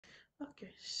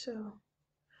Okay, so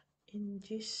in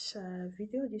this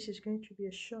video, this is going to be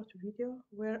a short video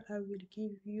where I will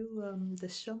give you the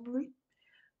summary,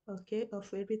 okay,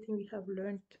 of everything we have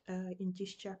learned in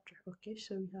this chapter. Okay,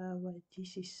 so we have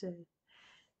this is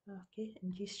okay,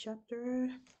 in this chapter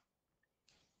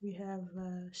we have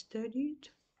studied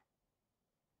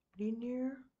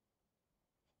linear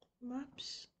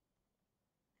maps.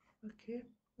 Okay,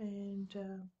 and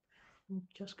I'm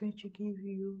just going to give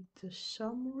you the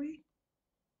summary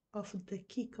of the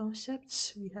key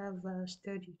concepts we have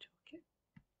studied. Okay.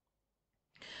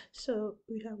 So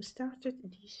we have started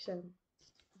this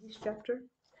chapter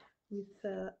with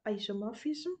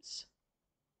isomorphisms.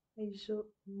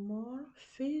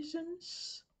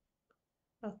 Isomorphisms.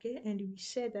 Okay, and we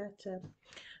said that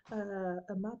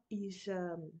a map is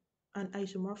an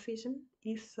isomorphism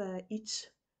if it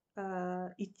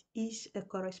is a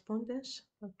correspondence.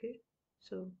 Okay,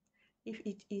 so if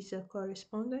it is a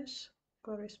correspondence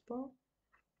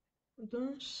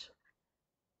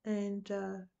and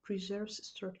preserves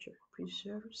structure.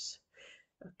 Preserves.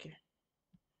 Okay.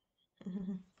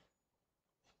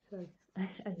 Sorry,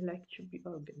 I like to be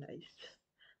organized.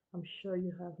 I'm sure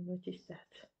you have noticed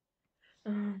that.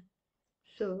 Um,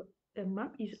 so a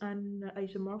map is an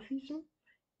isomorphism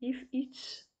if it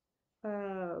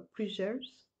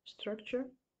preserves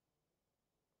structure,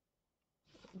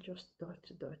 just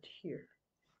dot here.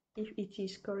 If it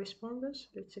is correspondence,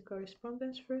 let's say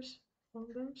correspondence first,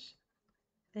 correspondence,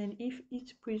 and if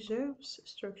it preserves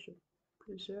structure,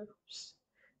 preserves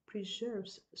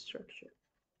structure.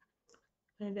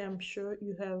 And I'm sure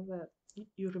you have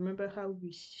you remember how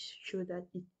we show that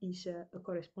it is a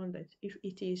correspondence. If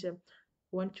it is a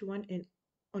one-to-one and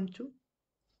onto,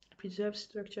 preserved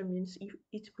structure means if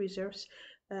it preserves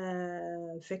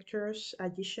vectors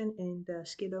addition and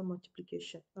scalar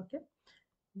multiplication. Okay.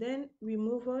 Then we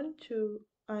move on to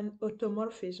an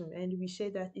automorphism, and we say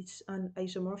that it's an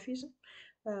isomorphism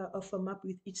of a map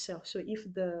with itself. So if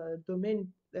the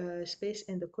domain space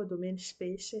and the codomain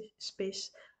space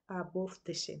are both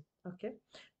the same. Okay,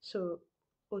 so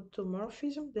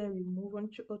automorphism. Then we move on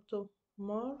to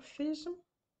automorphism.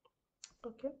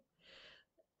 Okay,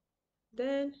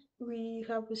 then we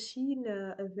have seen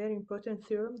a very important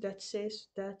theorem that says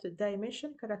that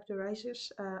dimension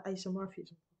characterizes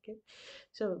isomorphism. Okay,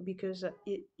 so because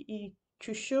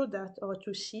to show that or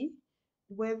to see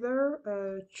whether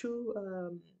two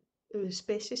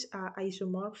spaces are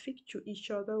isomorphic to each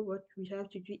other, what we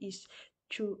have to do is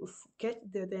to get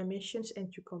the dimensions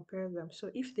and to compare them.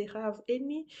 So if they have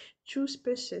any two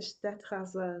spaces that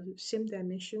have same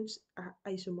dimensions are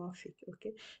isomorphic.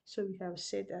 Okay, so we have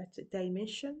said that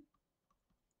dimension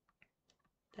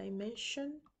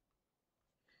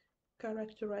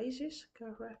characterizes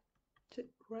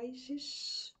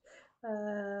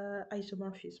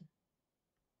isomorphism.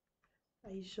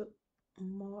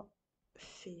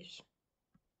 Isomorphism.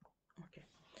 Okay.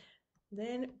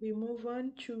 Then we move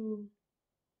on to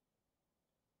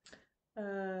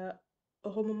uh,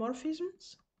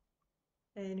 homomorphisms.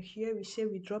 And here we say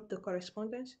we drop the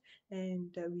correspondence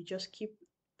and we just keep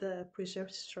the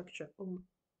preserved structure.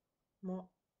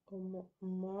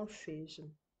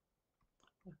 Homomorphism.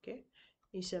 Okay.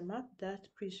 Is a map that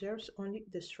preserves only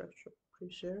the structure.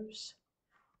 Preserves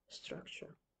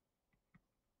structure.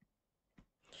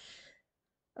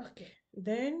 Okay.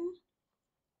 Then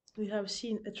we have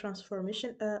seen a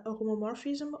transformation, a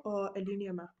homomorphism or a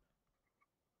linear map.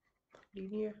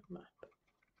 Linear map.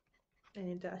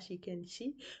 And as you can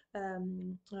see,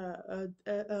 an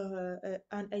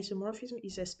isomorphism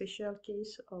is a special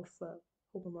case of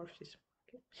homomorphism.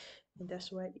 Okay? And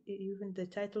that's why even the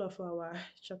title of our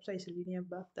chapter is linear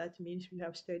map. That means we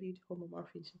have studied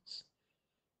homomorphisms,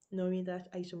 knowing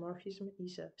that isomorphism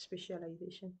is a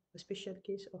specialization, a special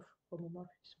case of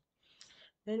homomorphism.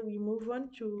 Then we move on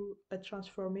to a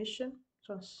transformation.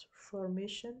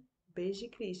 Transformation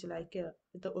basically is like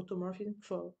the automorphism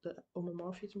for the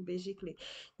homomorphism. Basically,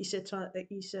 is a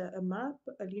map,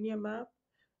 a linear map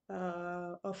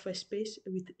of a space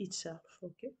with itself.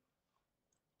 Okay.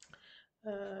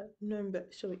 Number.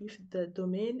 So if the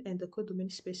domain and the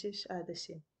codomain spaces are the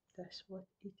same, that's what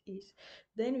it is.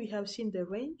 Then we have seen the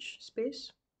range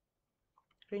space,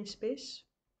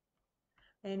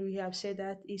 and we have said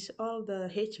that is all the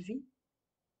HV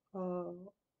uh,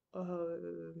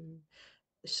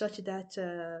 such that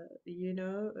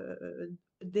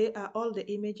they are all the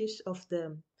images of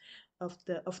the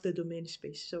domain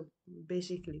space. So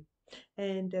basically,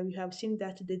 and we have seen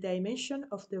that the dimension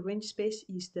of the range space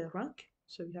is the rank.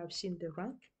 So we have seen the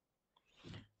rank,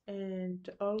 and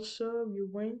also we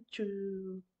went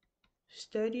to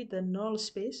study the null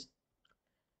space.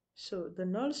 So the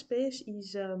null space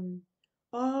is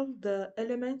all the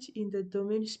elements in the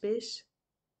domain space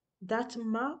that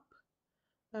map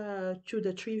to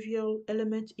the trivial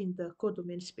element in the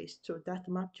codomain space. So that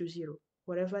map to zero,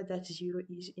 whatever that zero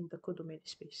is in the codomain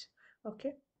space.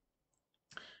 Okay.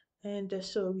 And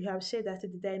so we have said that the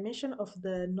dimension of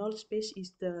the null space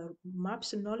is the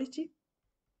map's nullity.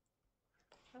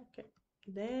 Okay.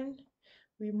 Then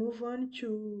we move on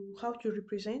to how to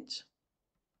represent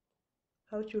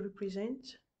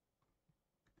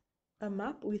a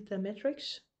map with a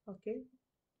matrix. Okay.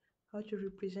 How to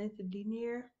represent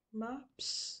linear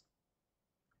maps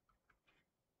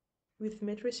with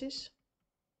matrices,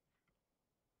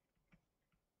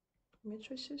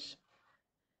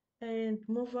 and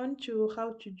move on to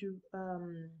how to do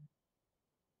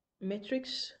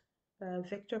matrix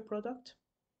vector product,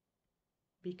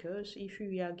 because if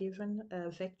we are given a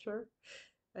vector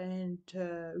and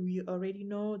we already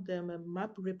know the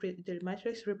the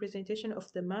matrix representation of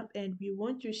the map, and we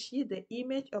want to see the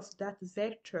image of that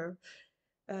vector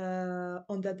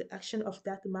under the action of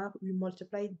that map, we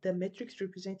multiply the matrix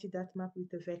representing that map with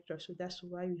the vector. So that's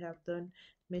why we have done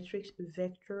matrix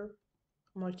vector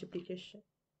multiplication.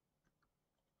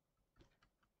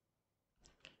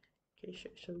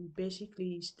 Okay, so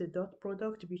basically it's the dot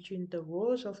product between the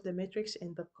rows of the matrix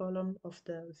and the column of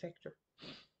the vector.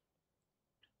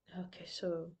 Okay,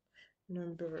 so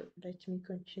let me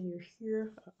continue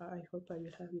here. I hope I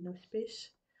will have enough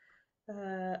space.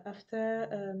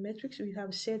 After matrix, we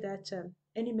have said that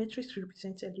any matrix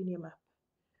represents a linear map.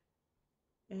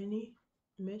 Any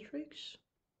matrix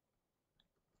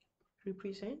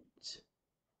represents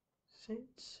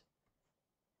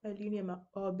a linear map,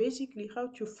 or basically how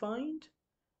to find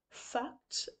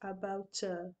facts about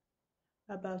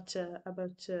about uh,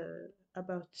 about uh,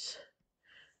 about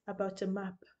about a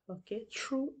map, okay,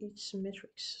 through its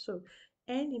matrix. So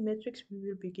any matrix we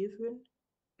will be given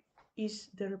is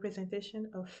the representation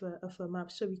of a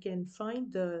map. So we can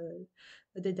find the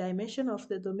dimension of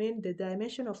the domain, the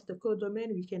dimension of the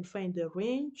codomain. We can find the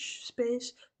range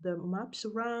space, the map's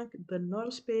rank, the null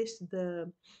space,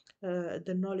 the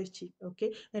nullity.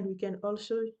 Okay, and we can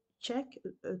also check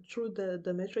through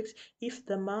the matrix if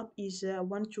the map is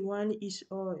one-to-one is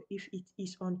or if it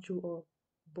is onto or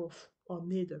both or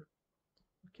neither.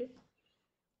 Okay,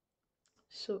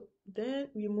 so then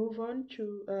we move on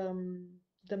to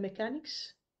the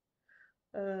mechanics,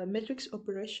 matrix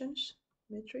operations,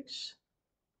 matrix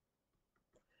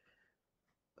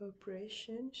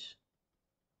operations,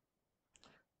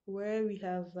 where we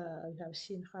have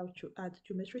seen how to add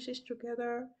two matrices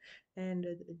together, and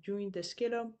doing the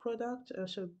scalar product.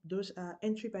 So those are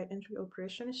entry by entry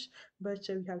operations, but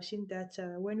we have seen that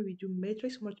when we do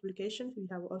matrix multiplications, we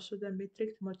have also done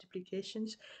matrix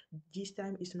multiplications. This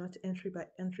time is not entry by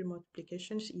entry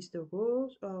multiplications; is the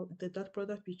rows or the dot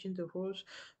product between the rows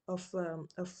of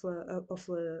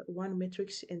one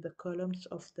matrix and the columns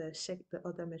of the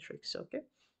other matrix. Okay.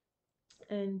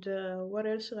 And what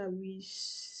else have we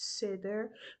said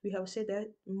there? We have said that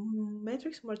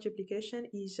matrix multiplication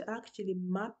is actually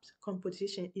map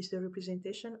composition, is the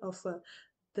representation of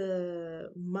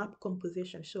the map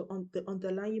composition. So on the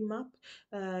underlying map,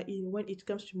 when it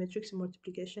comes to matrix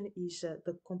multiplication, is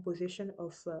the composition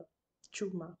of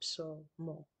two maps or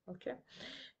more. Okay,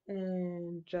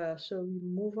 and so we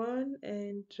move on,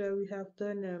 and we have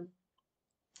done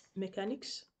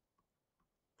mechanics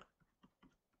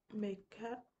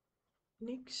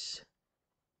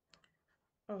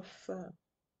of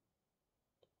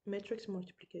matrix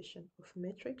multiplication,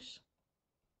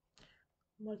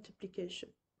 multiplication.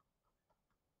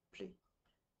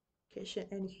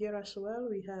 And here as well,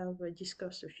 we have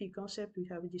discussed a few concepts. We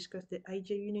have discussed the ij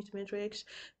unit matrix.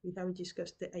 We have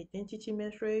discussed the identity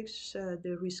matrix,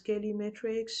 the rescaling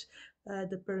matrix,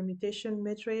 the permutation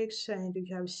matrix, and we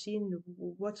have seen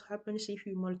what happens if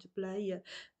you multiply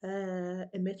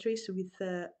a matrix with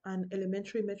an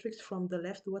elementary matrix from the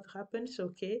left. What happens?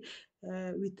 Okay,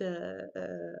 with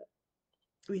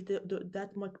that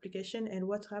multiplication, and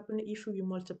what happens if we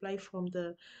multiply from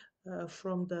the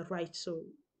right. So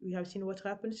we have seen what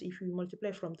happens if we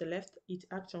multiply from the left, it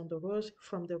acts on the rows,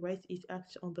 from the right it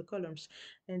acts on the columns.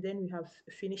 And then we have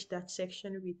finished that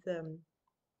section with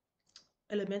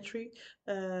elementary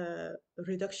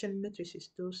reduction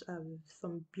matrices. Those are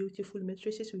some beautiful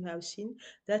matrices we have seen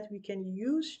that we can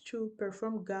use to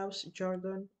perform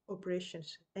Gauss-Jordan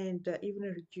operations, and even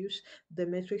reduce the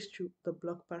matrix to the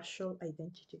block partial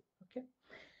identity. Okay,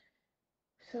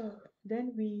 so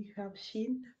then we have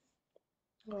seen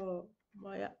uh,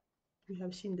 we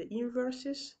have seen the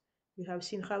inverses. We have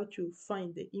seen how to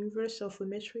find the inverse of a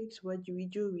matrix. What do?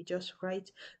 We just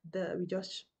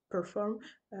perform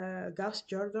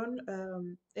Gauss-Jordan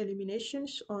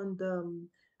eliminations on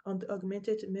the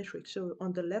augmented matrix. So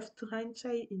on the left hand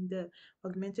side in the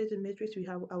augmented matrix we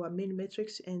have our main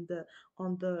matrix, and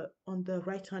on the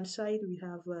right hand side we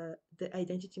have the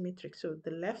identity matrix. So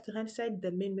the left hand side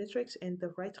the main matrix, and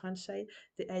the right hand side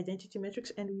the identity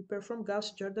matrix, and we perform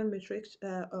Gauss-Jordan matrix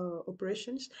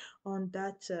operations on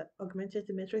that augmented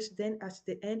matrix. Then at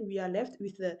the end we are left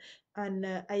with an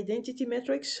identity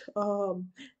matrix,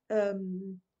 um,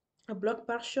 a block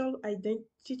partial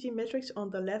identity matrix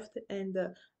on the left, and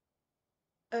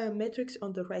matrix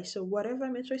on the right. So whatever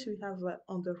matrix we have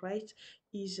on the right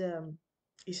is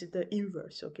the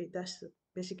inverse. Okay, that's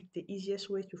basically the easiest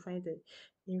way to find the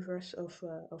inverse of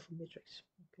a matrix.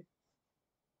 Okay.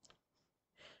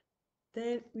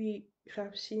 Then we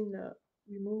have seen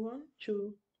we move on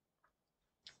to,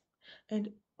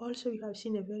 and also we have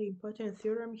seen a very important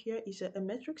theorem here is a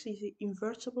matrix is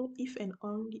invertible if and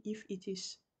only if it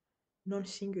is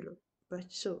non-singular. But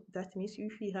so that means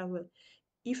if we have a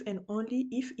if and only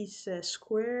if it's a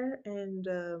square, and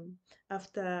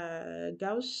after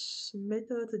Gauss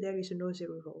method there is no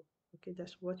zero row. Okay,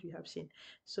 that's what we have seen.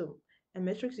 So a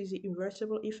matrix is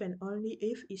invertible if and only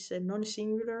if it's a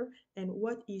non-singular, and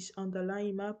what is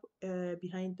underlying map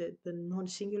behind the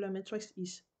non-singular matrix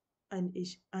is an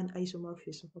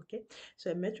isomorphism. Okay,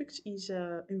 so a matrix is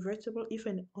invertible if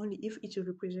and only if it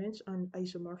represents an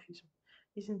isomorphism.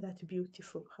 Isn't that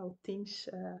beautiful how things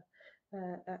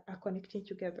are connecting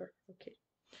together? Okay,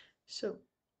 so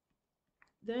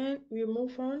then we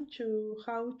move on to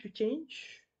how to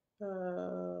change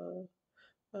the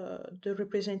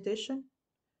representation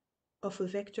of a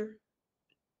vector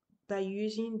by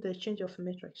using the change of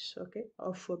matrix, okay,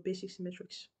 of a basis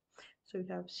matrix. So we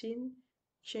have seen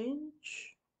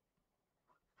change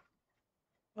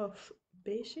of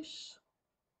basis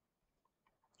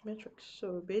matrix.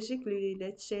 So basically,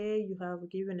 let's say you have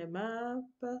given a map,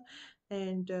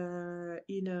 and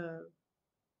in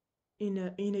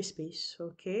a space,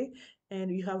 okay,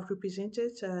 and you have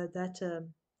represented that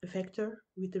vector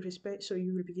with respect, so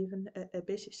you will be given a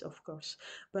basis, of course,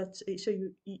 but so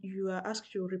you are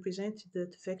asked to represent the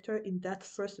vector in that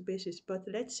first basis. But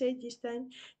let's say this time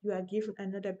you are given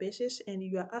another basis, and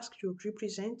you are asked to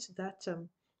represent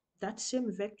that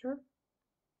same vector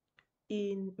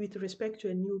in with respect to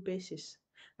a new basis.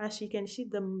 As you can see,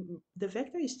 the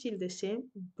vector is still the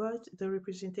same, but the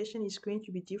representation is going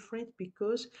to be different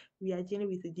because we are dealing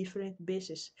with a different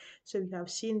basis. So we have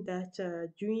seen that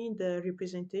during the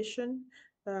representation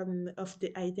of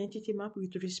the identity map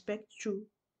with respect to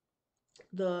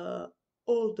the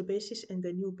old basis and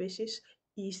the new basis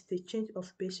is the change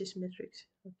of basis matrix.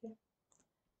 Okay,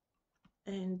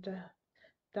 and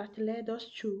that led us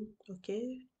to,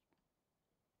 okay,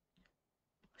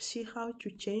 see how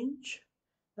to change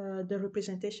the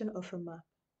representation of a map.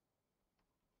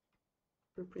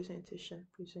 Presentation.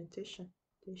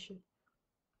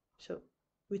 So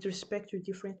with respect to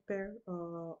different pair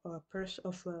or pairs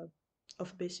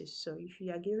of bases. So if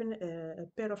you are given a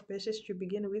pair of bases to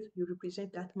begin with, you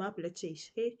represent that map. Let's say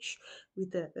it's H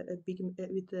with a big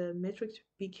with a matrix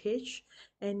big H,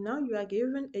 and now you are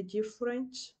given a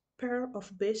different pair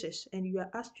of bases, and you are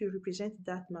asked to represent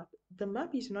that map. The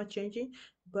map is not changing,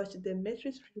 but the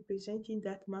matrix representing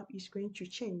that map is going to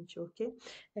change. Okay,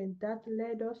 and that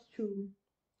led us to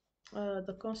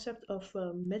the concept of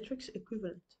matrix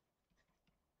equivalent.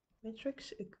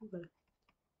 Matrix equivalent.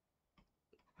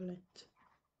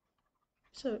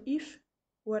 So if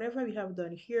whatever we have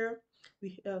done here,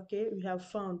 we have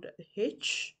found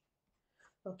H,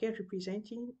 okay,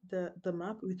 representing the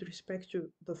map with respect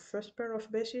to the first pair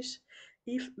of bases.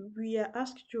 If we are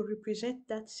asked to represent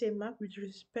that same map with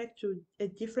respect to a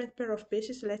different pair of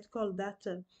bases, let's call that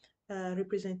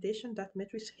representation, that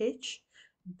matrix H,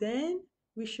 then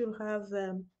we should have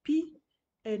P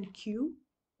and Q.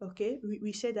 Okay,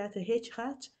 we say that H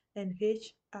hat and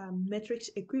H are matrix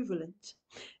equivalent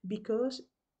because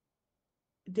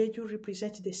they do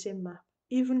represent the same map.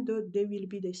 Even though they will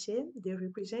be the same, they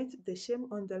represent the same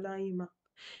underlying map.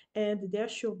 And there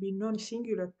should be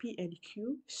non-singular P and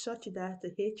Q such that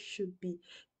the H should be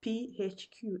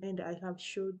PHQ. And I have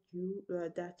showed you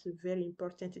that very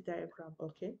important diagram,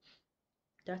 okay?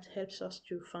 That helps us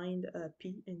to find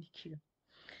P and Q.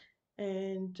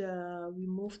 And we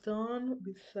moved on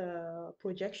with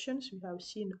projections. We have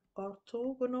seen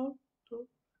orthogonal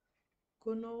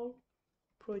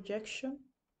projection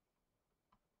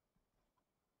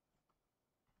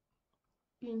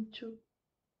into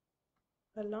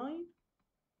a line,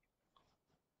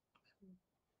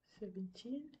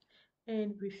 17,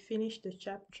 and we finished the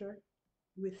chapter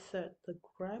with the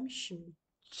Gram-Schmidt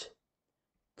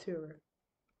theorem.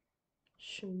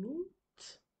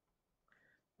 Schmidt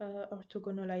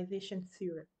orthogonalization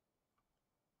theorem.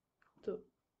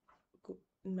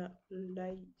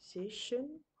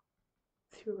 Orthogonalization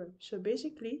theorem. So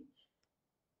basically,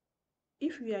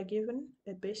 if we are given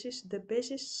a basis, the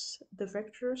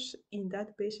vectors in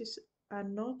that basis are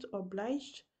not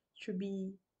obliged to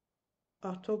be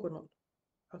orthogonal.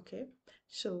 Okay,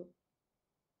 so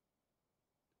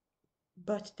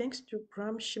but thanks to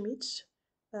Gram-Schmidt's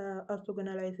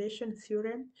orthogonalization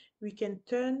theorem, we can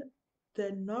turn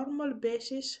the normal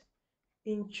basis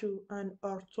into an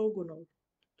orthogonal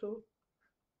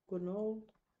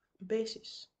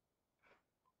basis.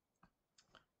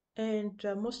 And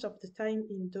most of the time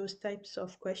in those types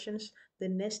of questions, the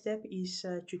next step is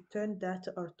to turn that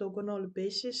orthogonal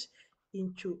basis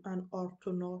into an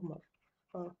orthonormal.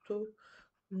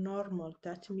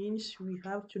 That means we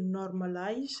have to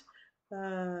normalize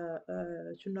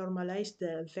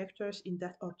the vectors in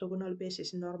that orthogonal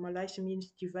basis. Normalize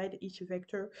means divide each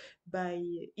vector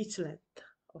by its length.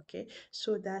 Okay,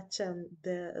 so that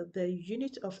the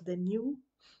unit of the new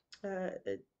uh,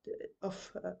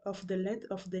 of the length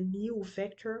of the new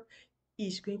vector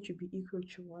is going to be equal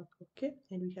to 1. Okay,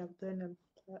 and we have done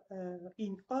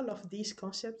in all of these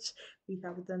concepts, we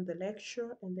have done the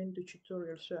lecture and then the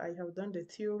tutorial. So I have done the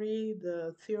theory,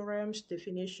 the theorems,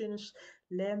 definitions,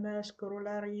 lemmas,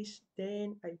 corollaries.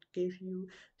 Then I gave you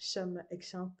some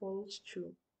examples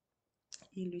to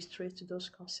illustrate those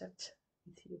concepts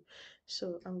with you.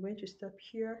 So I'm going to stop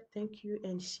here. Thank you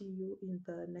and see you in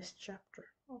the next chapter.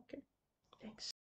 Okay, thanks.